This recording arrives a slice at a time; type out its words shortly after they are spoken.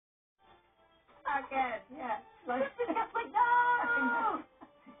Again, yeah. Like, like, no!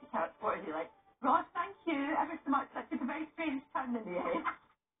 What is he like? Ross, thank you ever so much. That took a very strange turn in the end.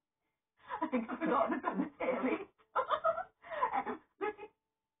 I think I've forgotten about the telly.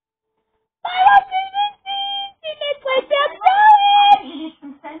 Lucy, you need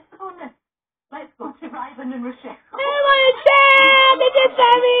some sensibleness. Let's go to Ryland and Rochelle.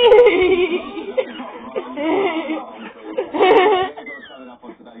 Up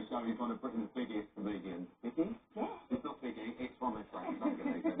on today's show, he's one of Britain's biggest comedians. Vicky? Yeah. It's not Vicky, it's from Australia.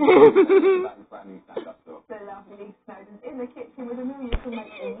 That is brand new stand-up stuff. the lovely Snowden's in the kitchen with a million to make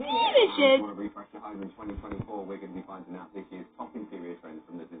a minute. If you want to refresh your home in 2024, we're going to be finding out this year's top interior trends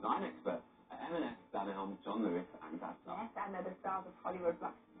from the design expert at M&S, Dan Elm, John Lewis, and Dad Star. Yes, and they're the stars of Hollywood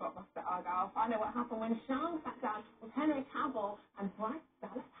blockbuster Argyle. Find out what happened when Sean sat down with Henry Cavill and Bryce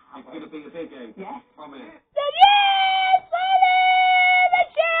Dallas It's Howard. going to be a biggie. Yes. Promise.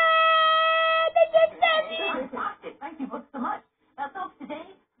 Fantastic. Thank you both so much. That's all for today.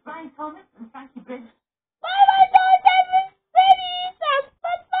 Brian Thomas and Frankie Bridge.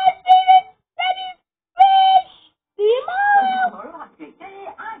 Tomorrow, have a great day.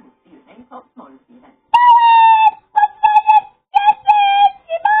 I will see you next time. Tomorrow, see you then.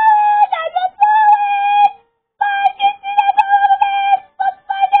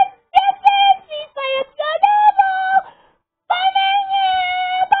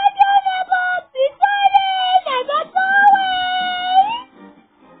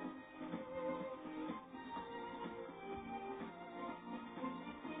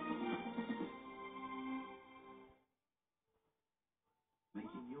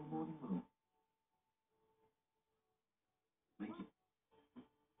 Making your morning move. Make it.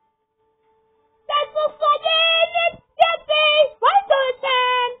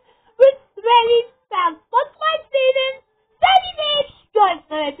 Ready, found, what's my Steven? Sandy Beach, join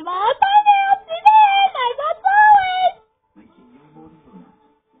the tomorrow.